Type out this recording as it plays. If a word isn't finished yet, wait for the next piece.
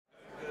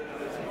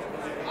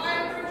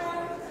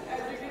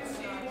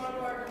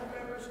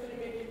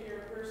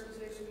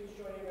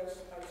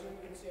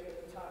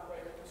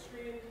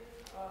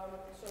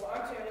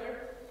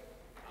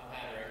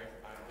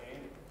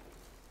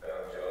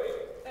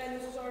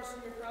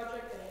artist in your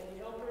project, a handy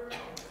helper.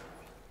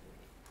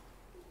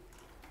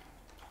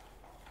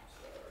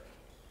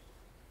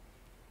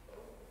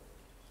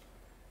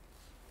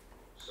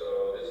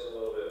 So this is a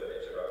little bit of an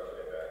introduction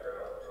and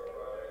background to our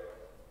project.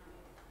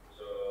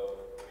 So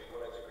we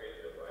wanted to create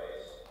a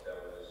device that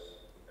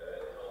was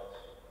helped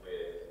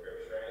with grip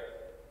strength.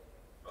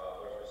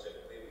 More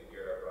specifically, we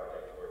geared our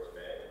project towards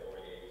men over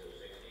the age of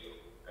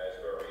 60. As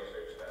for our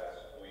research, that's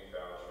who we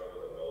found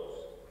struggle the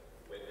most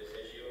with this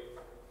issue,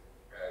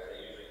 as they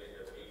usually hit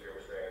their peak grip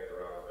strength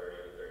around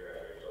 30 to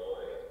 39 years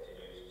old, and it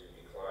continues to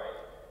decline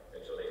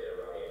until they hit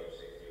around the age of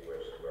 60,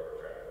 which is where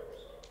we're trying to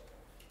focus on.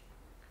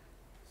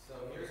 So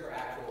here's our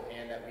actual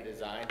hand that we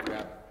designed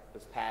throughout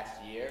this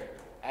past year.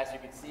 As you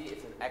can see,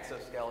 it's an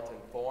exoskeleton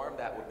form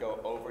that would go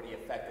over the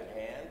affected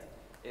hand.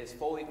 It is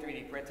fully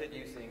 3D printed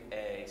using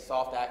a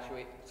soft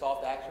actuator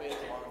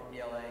along with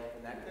PLA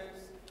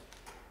connectors.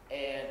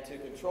 And to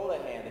control the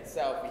hand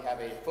itself, we have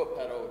a foot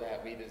pedal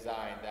that we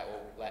designed that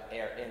will let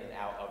air in and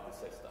out of the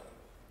system.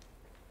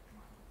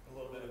 A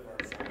little bit of our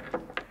design.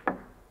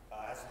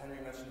 As Henry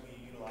mentioned, we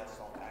utilized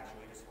soft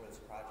actuators for this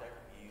project.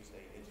 We used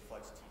a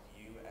Digiflex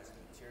TPU as a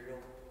material.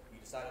 We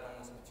decided on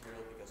this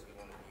material because we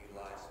wanted to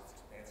utilize its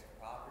expansive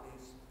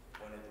properties,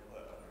 wanted to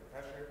put under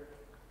pressure.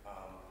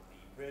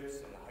 The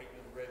ribs and the height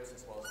of the ribs,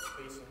 as well as the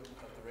spacing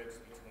of the ribs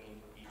between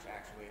each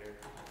actuator,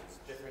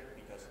 is different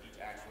because each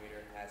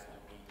actuator has to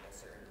meet a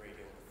certain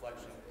radial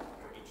deflection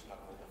for each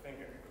knuckle of the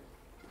finger.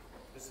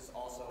 This is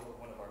also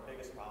one of our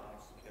biggest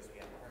problems because we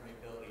have a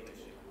permeability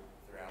issue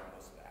throughout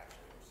most of the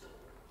actuators.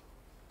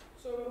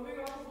 So moving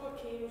off of what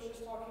Kane was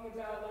just talking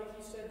about, like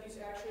he said,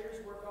 these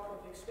actuators work off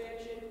of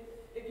expansion.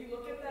 If you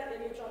look at that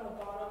image on the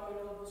bottom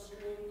middle of the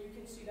screen, you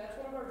can see that's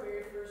one of our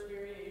very first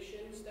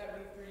variations that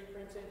we 3D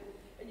printed.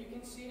 And you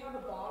can see how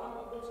the bottom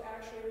of those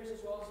actuators,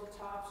 as well as the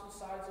tops and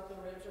sides of the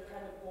ribs, are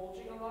kind of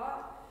bulging a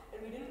lot. And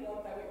we didn't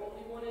want that. We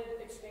only wanted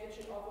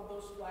expansion off of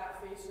those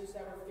flat faces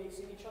that were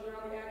facing each other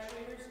on the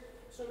actuators.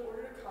 So in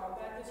order to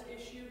combat this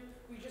issue,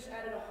 we just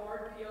added a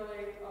hard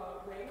PLA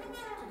ring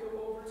to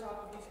go over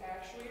top of these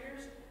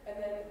actuators, and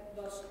then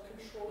thus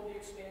control the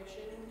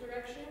expansion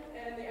direction.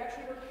 And they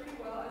actually work pretty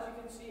well, as you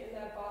can see in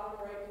that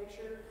bottom right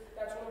picture.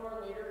 That's one of our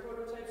later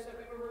prototypes that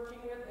we were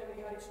working with, and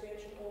we had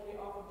expansion only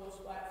off of those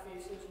flat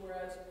faces,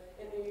 whereas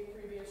in the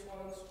previous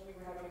ones, we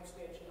were having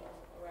expansion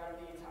around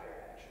the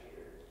entire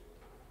actuator.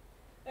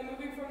 And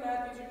moving from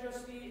that, these are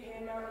just the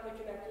hand mount and the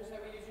connectors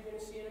that we use. You're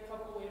going to see in a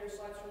couple later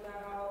slides from now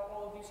how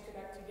all of these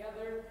connect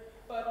together.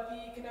 But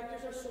the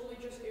connectors are solely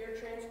just air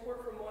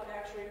transport from one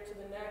actuator to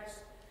the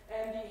next.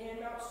 And the hand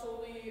mount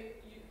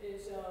solely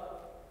is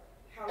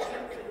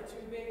housing for the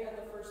tubing and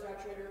the first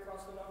actuator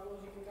across the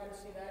knuckles. You can kind of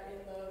see that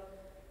in the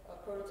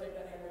prototype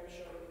that Henry was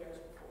showing you guys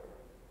before.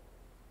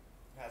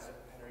 As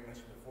Henry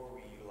mentioned before,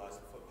 we utilized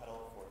the foot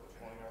pedal for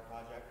controlling our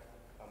project.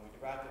 We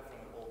derived it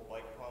from an old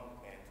bike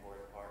pump and tore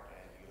it apart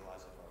and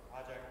utilized it for our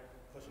project.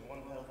 Pushing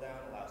one pedal down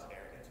allows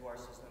air into our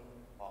system,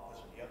 while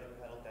pushing the other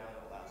pedal down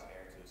allows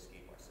air to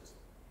escape our system.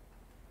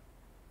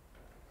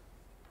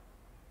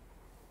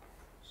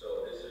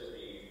 So this is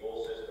the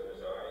full system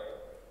design.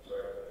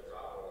 Starting from the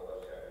top on the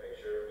left-hand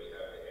picture, we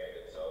have the hand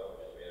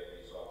itself, which is made of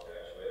these soft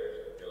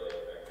actuators and PLA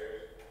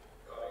connectors.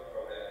 Coming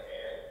from that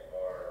hand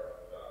are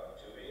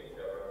tubing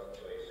that runs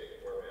into a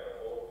 6-port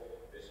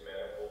manifold. This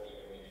manifold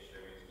evenly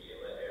distributes the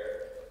inlet air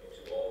into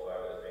all 5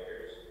 of the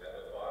fingers. At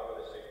the bottom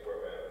of the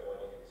 6-port manifold,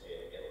 you can see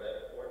an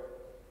inlet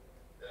port.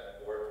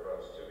 That port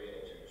runs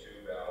tubing into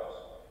 2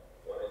 valves.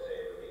 One is a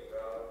relief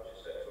valve, which is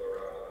set to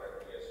around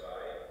 100 psi,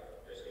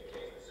 just in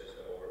case the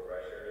system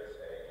overpressures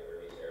and it can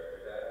release air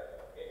through that.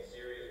 In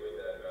series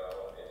with that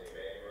valve is a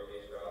manual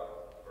release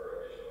valve for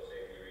additional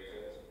safety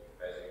reasons,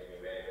 as it can be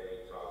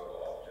manually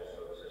toggled off just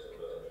so the system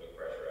doesn't keep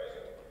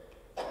pressurizing.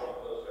 One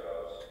of those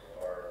valves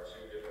are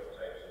 2 different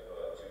types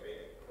of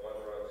tubing.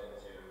 One runs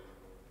into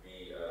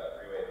the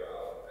 3-way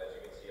valve. As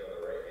you can see on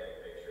the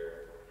right-hand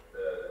picture,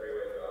 the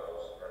 3-way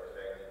valves are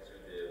connected to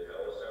the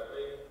pedal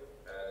assembly.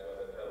 As when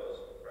the pedal is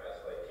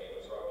pressed, like Kane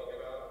was talking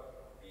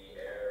about, the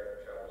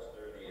air travels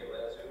through the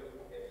inlet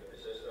tube into the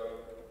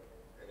system,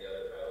 and the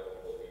other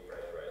pedal will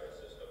depressurize the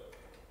system.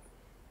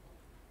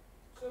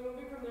 So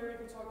moving from there,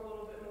 we can talk a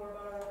little bit more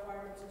about our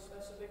requirements and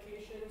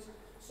specifications.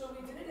 So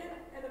we didn't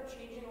end up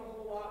changing a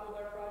whole lot with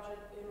our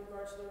project in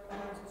regards to the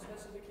requirements and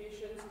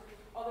specifications,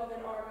 other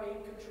than our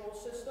main control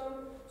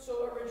system.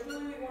 So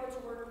originally we wanted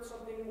to work with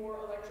something more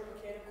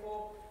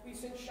electromechanical. We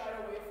since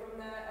shied away from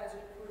that as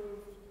it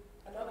proved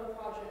another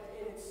project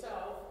in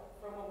itself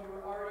from what we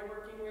were already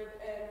working with,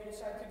 and we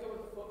decided to go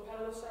with the foot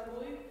pedal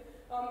assembly.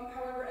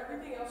 However,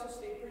 everything else has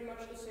stayed pretty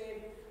much the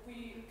same.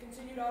 We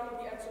continued on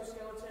with the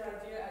exoskeleton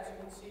idea, as you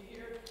can see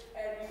here,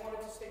 and we wanted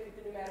to stick with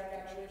the pneumatic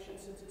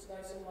actuation since it's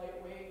nice and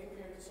lightweight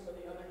compared to some of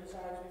the other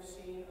designs we've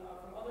seen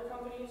from other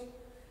companies.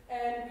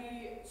 And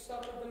we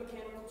stuck with the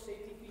mechanical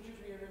safety features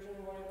we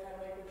originally wanted, kind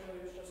of like what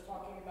Joey was just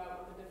talking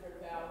about with the different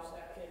valves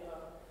that can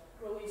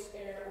release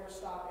air or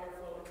stop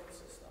airflow into the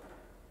system.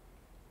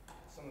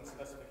 Some of the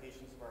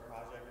specifications of our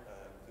project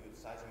include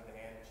sizing of the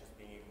hand, just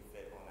being able to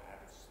fit on the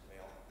average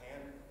male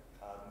hand.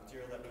 The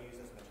material that we use,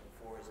 as mentioned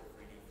before, is a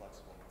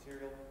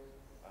material.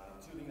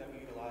 Tubing that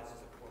we utilize is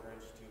a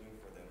 1/4-inch tubing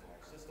for the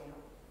entire system,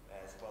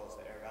 as well as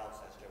the air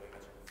valves, as Joey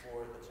mentioned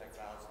before, the check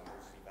valves,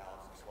 emergency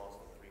valves, as well as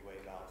the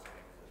 3-way valves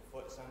connected to the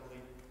foot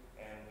assembly.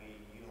 And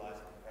we utilize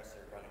a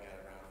compressor running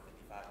at around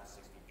 55 to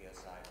 60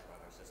 psi to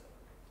run our system.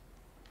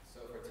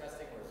 So for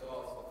testing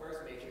results, the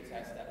first major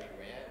test that we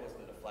ran was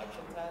the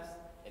deflection test,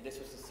 and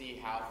this was to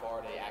see how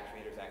far the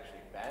actuators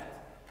actually bent.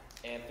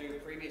 And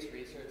through previous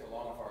research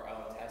along with our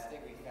own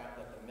testing, we found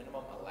that the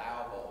minimum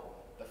allowable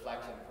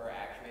deflection per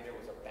actuator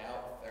was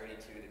about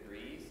 32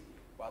 degrees,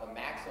 while the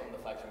maximum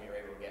deflection we were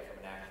able to get from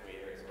an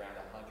actuator is around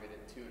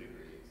 103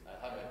 degrees,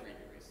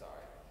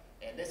 sorry.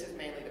 And this is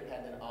mainly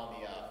dependent on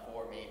the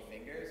 4 main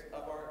fingers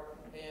of our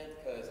hand,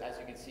 because as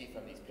you can see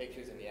from these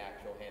pictures in the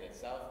actual hand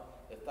itself,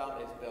 the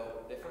thumb is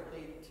built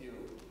differently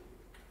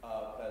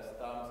because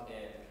thumbs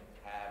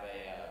have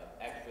a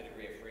extra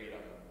degree of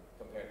freedom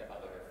compared to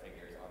other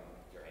fingers on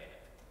your hand.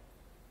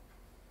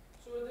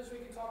 So with this, we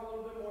can talk a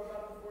little bit more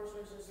about the force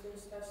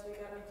resistance testing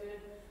that we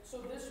did.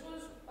 So this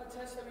was a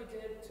test that we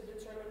did to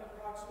determine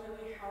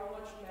approximately how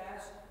much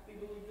mass we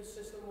believe the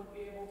system would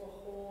be able to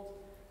hold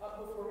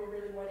before we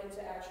really went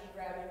into actually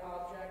grabbing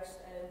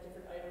objects and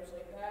different items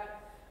like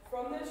that.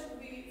 From this,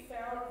 we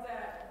found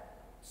that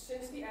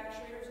since the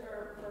actuators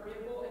are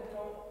permeable and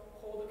don't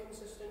hold a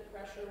consistent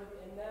pressure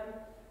within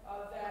them,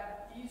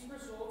 that these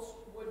results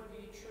would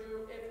be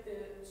true if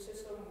the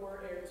system were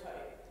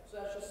airtight. So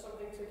that's just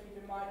something to keep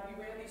in mind. We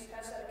ran these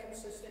tests at a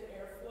consistent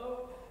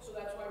airflow, so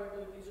that's why we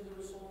believe these are the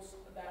results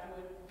that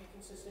would be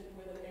consistent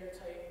with an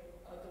airtight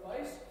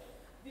device.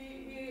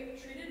 We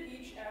treated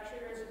each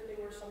actuator as if they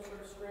were some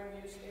sort of spring.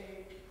 We used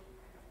a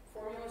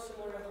formula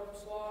similar to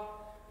Hooke's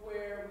Law,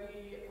 where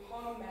we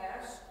hung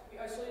mass. We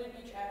isolated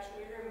each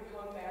actuator and we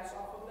hung mass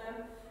off of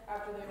them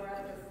after they were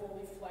at their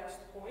fully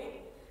flexed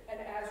point. And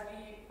as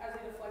they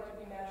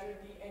deflected, we measured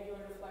the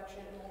angular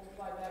deflection and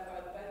multiplied that by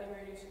the bending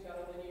radius and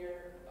got a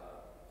linear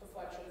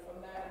deflection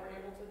from that. And we're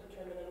able to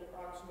determine an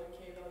approximate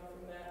K-value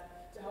from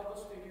that to help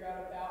us figure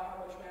out about how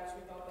much mass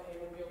we thought the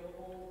hand would be able to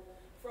hold.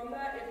 From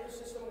that, if the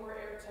system were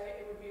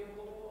airtight, it would be a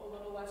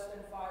little less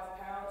than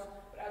 5 pounds.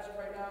 But as of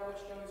right now,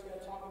 which Joey's going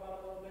to talk about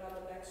a little bit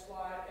on the next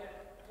slide, it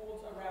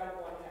holds around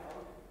 1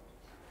 pound.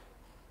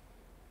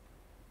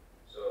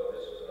 So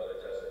this was another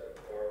test that we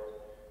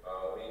performed.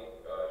 We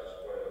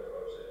just wanted to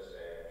approach this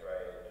and try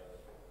and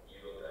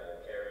yield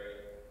and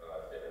carry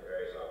different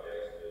various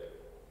objects to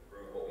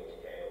prove what we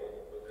can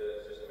handle with the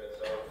system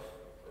itself.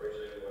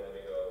 Originally, we wanted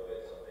to go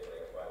with something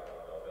like a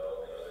 5-pound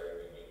dumbbell and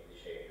other uniquely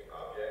shaped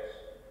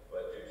objects,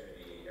 but due to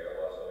the air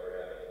loss that we were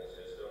having in the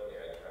system, we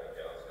had to kind of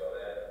downscale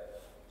that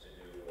to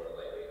do more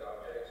lightweight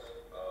objects.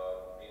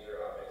 These are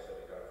objects that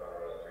we kind of found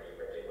around the 3D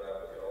printing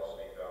lab, but could also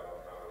be found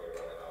commonly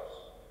around the house.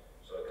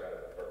 So it kind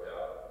of worked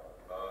out.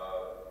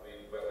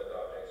 We went with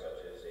objects such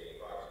as a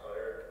box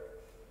cutter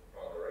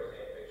on the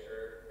right-hand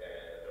picture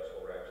and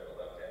adjustable wrench on the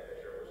left-hand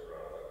picture, which is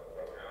around like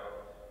 1 pound,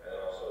 and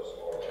then also a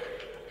smaller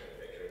location in the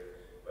picture.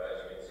 But as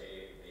you can see,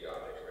 the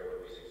objects were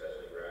able to be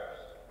successfully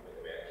grasped with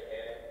the mannequin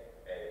hand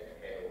and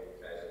handled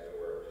as if it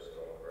were just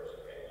a normal person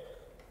handling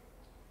it.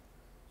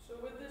 So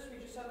with this, we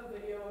just have a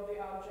video of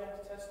the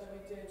object test that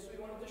we did. So we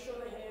wanted to show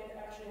the hand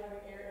actually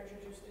having air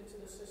introduced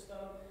into the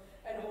system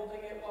and holding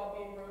it while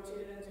being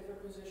rotated in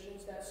different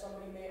positions that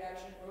somebody may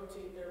actually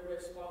rotate their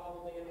wrist while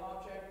holding an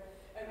object.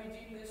 And we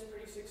deemed this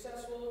pretty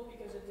successful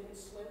because it didn't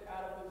slip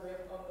out of the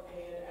grip of the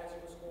hand as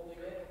it was holding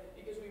it,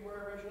 because we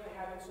were originally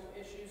having some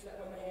issues that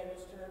when the hand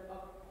was turned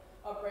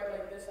upright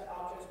like this, that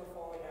objects were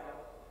falling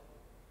out.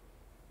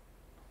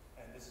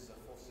 And this is a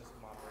full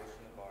system operation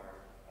of our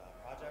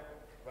project,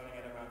 running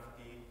at around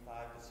 55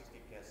 to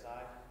 60 psi.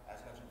 As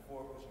mentioned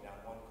before, pushing down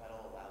 1 pedal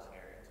allows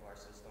air into our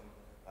system.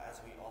 As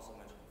we also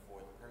mentioned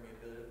before, the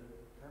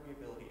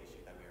permeability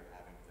issue that we were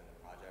having within the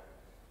project,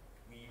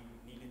 we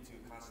needed to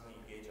constantly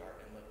engage our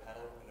inlet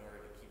pedal in order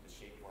to keep the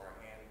shape for our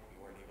hand. We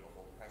weren't able to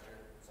hold pressure,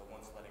 so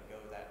once letting go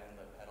of that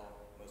inlet pedal,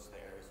 most of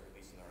the air was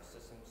released in our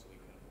system, so we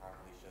couldn't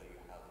properly show you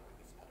how the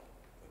release pedal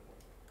would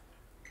work.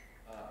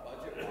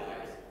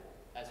 Budget-wise,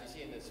 as you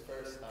see in this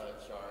first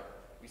chart,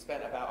 we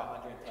spent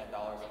about $110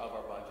 of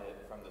our budget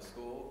from the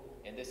school,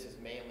 and this is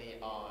mainly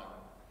on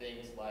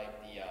things like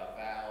the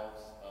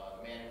valves,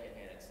 the mannequin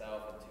hand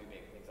itself, and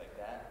tubing, things like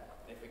that.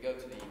 And if we go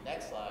to the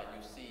next slide,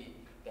 you'll see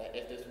that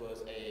if this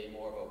was a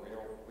more of a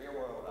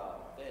real-world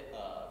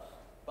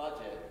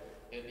budget,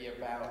 it'd be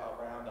about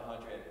around $235,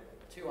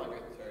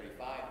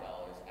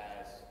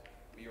 as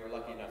we were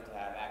lucky enough to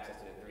have access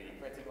to the 3D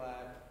printing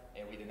lab,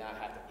 and we did not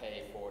have to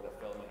pay for the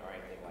filament or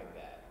anything like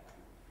that.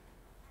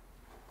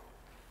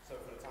 So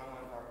for the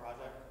timeline of our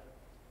project,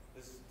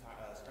 this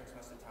spring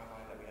semester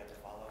timeline that we had to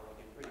follow,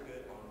 we did pretty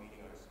good on meeting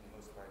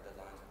most of our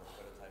deadlines for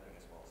prototyping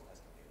as well as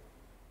testing data.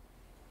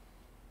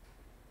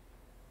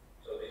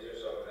 So these are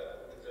some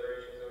ethical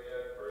considerations that we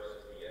have.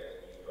 First is the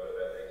XP code of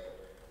ethics.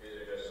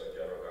 These are just some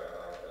general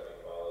guidelines that we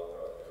follow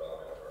throughout the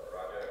development of our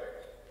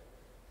project,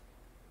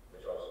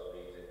 which also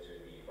leads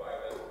into the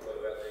environmental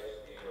code of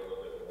ethics. These are a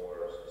little bit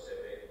more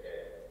specific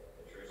and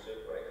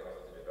intrusive when it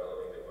comes to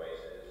developing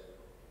devices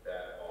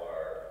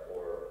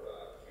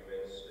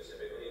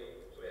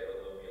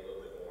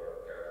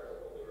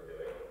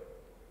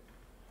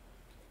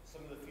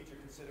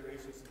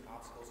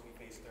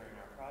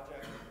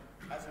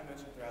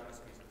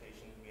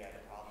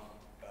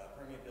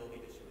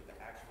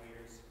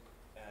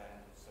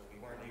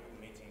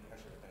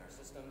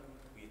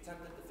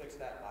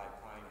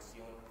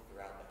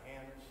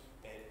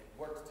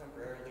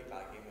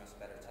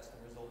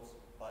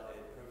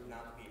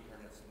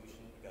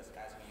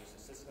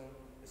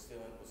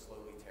sealant would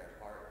slowly tear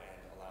apart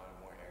and allowing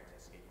more air to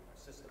escape from our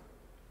system.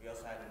 We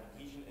also had an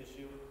adhesion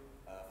issue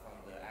from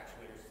the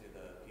actuators to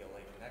the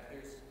PLA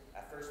connectors.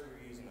 At first we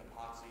were using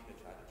epoxy to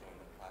try to join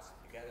the plastic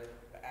together,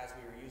 but as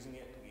we were using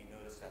it, we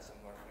noticed that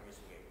some of our fingers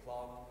would get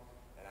clogged,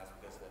 and that's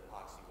because the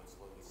epoxy would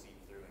slowly seep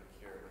through and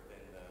cure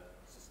within the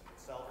system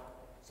itself.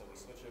 So we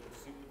switched over to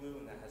super glue,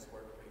 and that has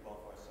worked pretty well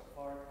for us so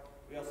far.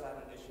 We also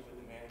had an issue with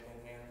the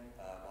mannequin hand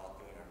while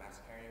doing our mass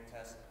carrying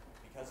test.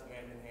 Because the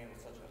mannequin hand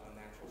was such an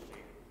unnatural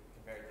shape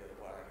compared to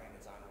what our hand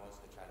design was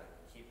to try to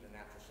keep the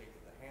natural shape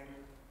of the hand,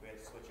 we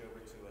had to switch over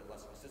to a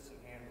less resistant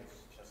hand, which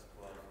is just a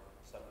glove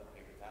stuffed with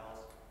paper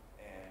towels.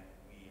 And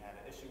we had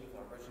an issue with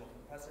our original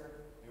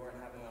compressor. We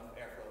weren't having enough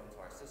airflow into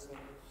our system,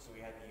 so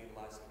we had to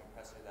utilize the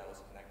compressor that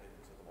was connected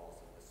to the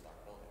walls of the stock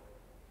building.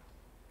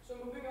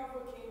 So moving off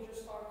what Kane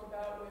just talked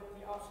about with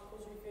the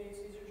obstacles we face,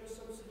 these are just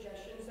some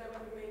suggestions that we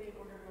can make in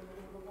order to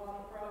improve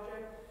upon the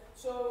project.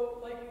 So,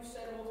 like we've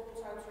said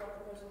multiple times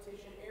throughout the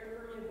presentation, air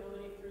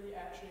permeability through the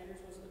actuators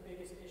was the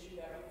biggest issue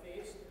that we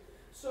faced.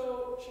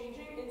 So,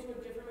 changing into a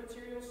different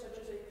material such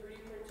as a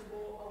 3D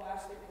printable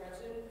elastic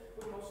resin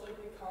would most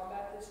likely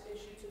combat this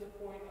issue to the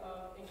point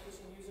of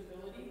increasing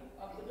usability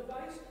of the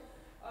device.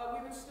 We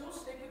would still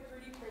stick with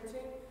 3D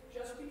printing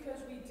just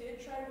because we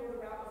did try and go the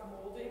route of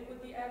molding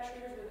with the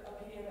actuators with a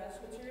PMS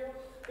material,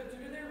 but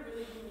due to their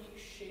really unique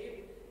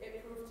shape,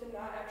 it proved to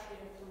not actually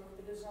improve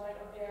the design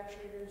of the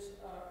actuators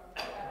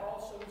at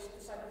all, so we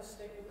decided to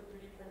stick with the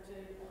 3D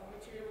printed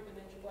material with the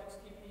Ninjaflex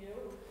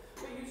TPU.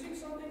 But using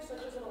something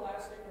such as an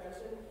elastic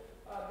resin,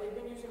 they've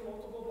been using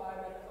multiple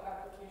biomedical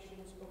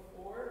applications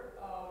before,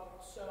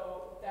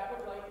 so that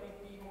would likely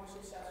be more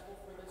successful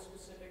for this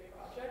specific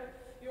project.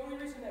 The only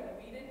reason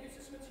that we didn't use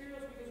this material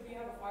is because we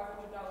have a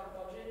 $500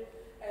 budget,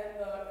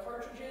 and the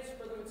cartridges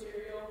for the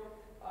material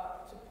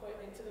to put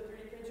into the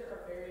 3D printer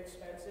are very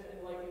expensive and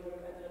likely would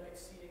have ended up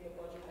exceeding the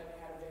budget that we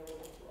had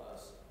available to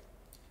us.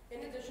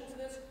 In addition to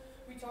this,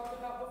 we talked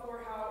about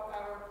before how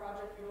our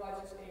project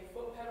utilizes a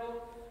foot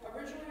pedal.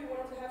 Originally, we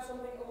wanted to have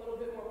something a little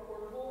bit more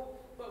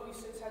portable, but we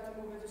since had to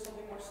move into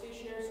something more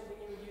stationary, something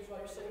you would use while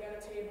you're sitting at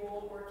a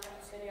table or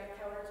standing at a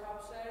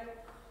countertop, say.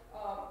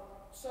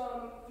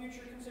 Some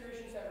future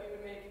considerations that we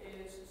would make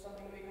is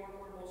something to make more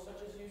portable,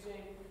 such as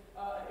using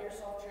an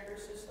airsoft trigger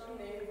system.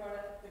 They run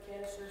at the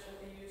canisters that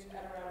they use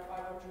at around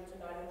 500 to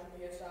 900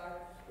 psi,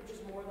 which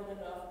is more than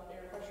enough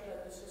air pressure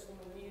that the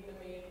system would need. The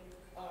main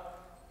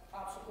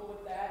obstacle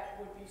with that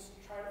would be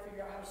trying to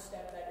figure out how to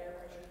step that air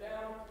pressure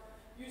down.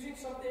 Using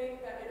something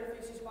that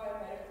interfaces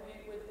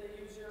biomedically with the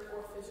user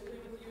or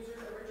physically with the user.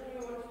 Originally,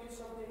 we wanted to use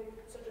something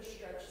such as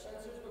stretch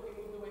sensors, but we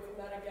moved away from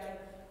that again,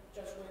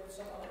 just with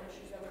some other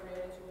issues that we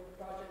ran into with the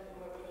project and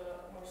went with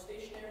a more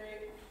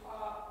stationary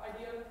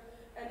idea.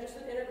 And just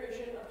an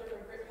integration of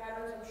different grip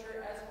patterns. I'm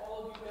sure, as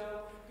all of you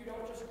know, you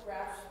don't just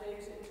grasp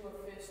things into a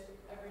fist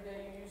every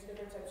day. You use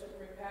different types of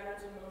grip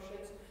patterns and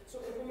motions. So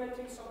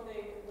implementing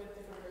something with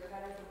different grip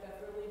patterns would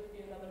definitely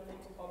be another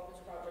thing to bump this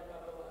project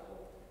up a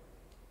level.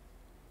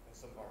 And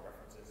some of our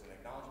references and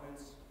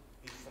acknowledgements.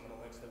 These are some of the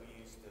links that we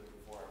used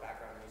for our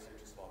background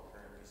research as well as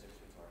current research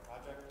into our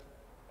project.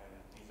 And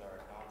these are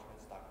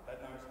acknowledgements: Dr.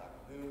 Bednarz,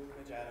 Dr. Liu,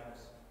 Mitch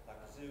Adams,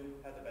 Dr. Zhu,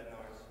 Heather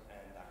Bednarz,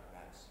 and Dr.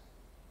 Maddox.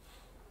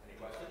 Any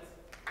questions?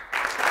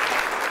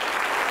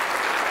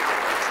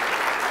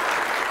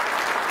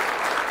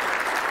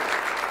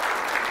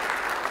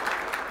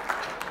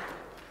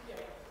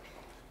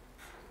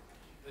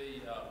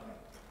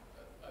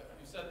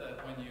 You said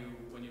that when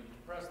you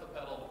press the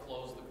pedal to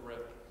close the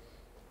grip,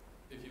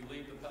 if you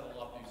leave the pedal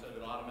up, you said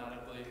it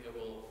automatically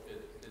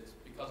it's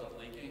because of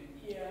leaking.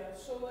 Yeah.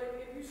 So like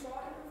if you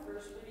saw it in the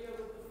first video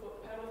with the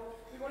foot pedal,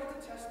 we wanted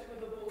to test it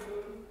with a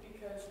balloon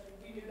because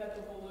we knew that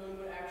the balloon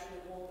would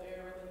actually hold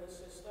air within the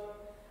system.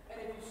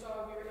 And if you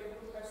saw, we were able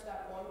to press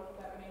that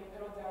main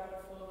pedal down to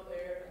flow the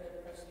air, and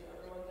then press the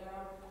other one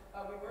down.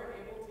 We weren't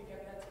able to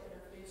get that to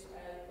interface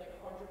at like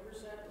 100%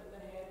 with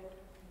the hand.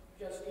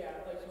 Just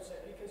like you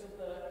said, because of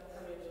the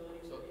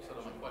permeability. So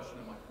to my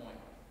question and my point,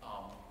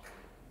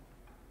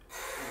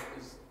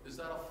 is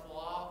that a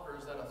flaw or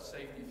is that a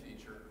safety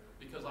feature?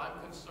 Because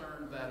I'm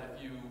concerned that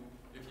if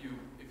you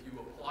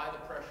apply the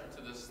pressure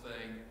to this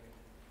thing,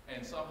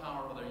 and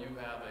somehow or other you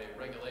have a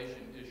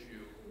regulation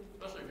issue,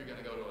 especially if you're going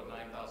to go to a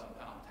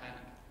 9,000-pound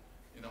tank,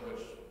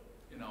 which,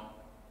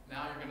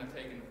 now you're going to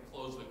take and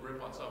close the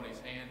grip on somebody's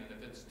hand, and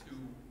if it's too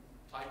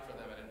tight for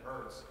them and it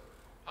hurts,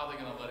 how are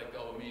they going to let it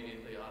go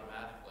immediately,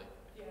 automatically?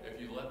 Yeah. If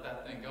you let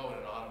that thing go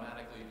and it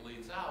automatically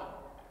bleeds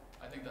out,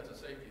 I think that's a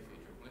safety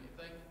feature, wouldn't you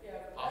think?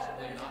 Yeah.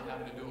 Possibly not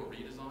having to do a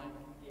redesign?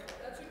 Yeah,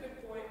 that's a good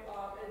point.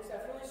 And it's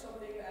definitely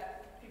something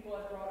that people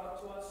have brought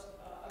up to us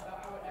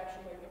about how it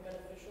actually might be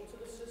beneficial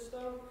to the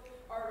system.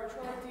 Our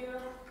original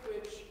idea,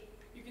 which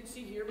you can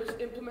see here, was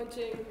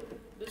implementing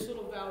this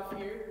little valve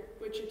here,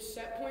 which its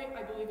set point,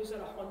 I believe, is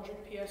at 100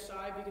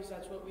 psi, because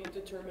that's what we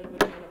determined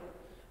would be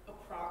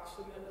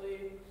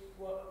approximately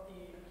what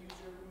the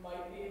user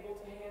might be able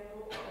to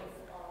handle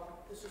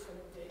if the system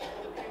did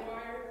go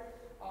haywire.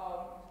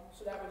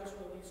 So that would just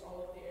release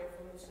all of the air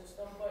from the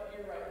system. But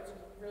you're right, it's a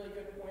really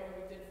good point,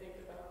 and we did think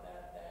about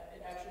that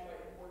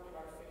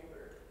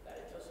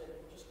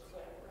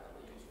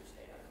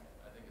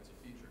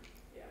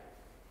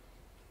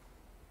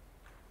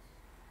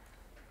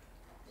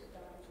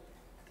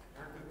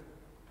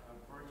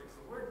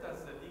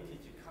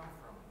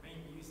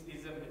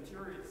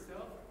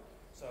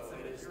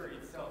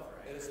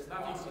this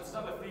It's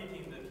not the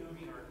feeding, the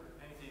tubing, or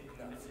anything.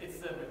 No. It's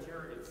the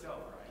material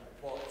itself, right?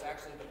 Well, it's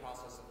actually the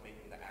process of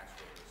making the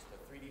actuators. The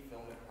 3D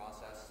filament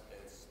process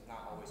is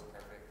not always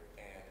perfect,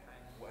 and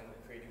when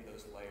creating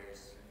those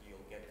layers,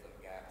 you'll get some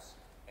gaps.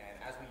 And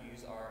as we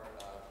use our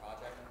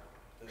project,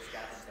 those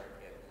gaps start to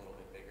get a little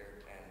bit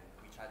bigger, and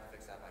we tried to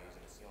fix that by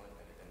using a sealant,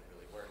 and it didn't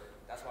really work.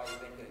 That's why we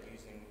think that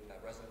using a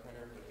resin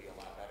printer would be a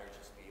lot better,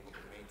 just to be able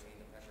to maintain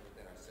the pressure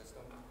within our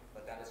system.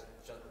 But that is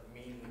just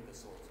mainly the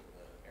source of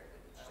the air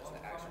leakage, just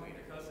the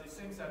actuator. Because it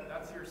seems that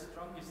that's your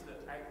strongest,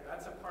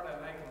 that's a part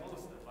I like the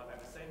most, but at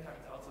the same time,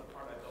 it's also a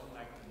part I don't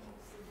like the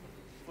most.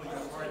 For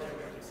your project,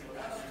 when you see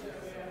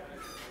that.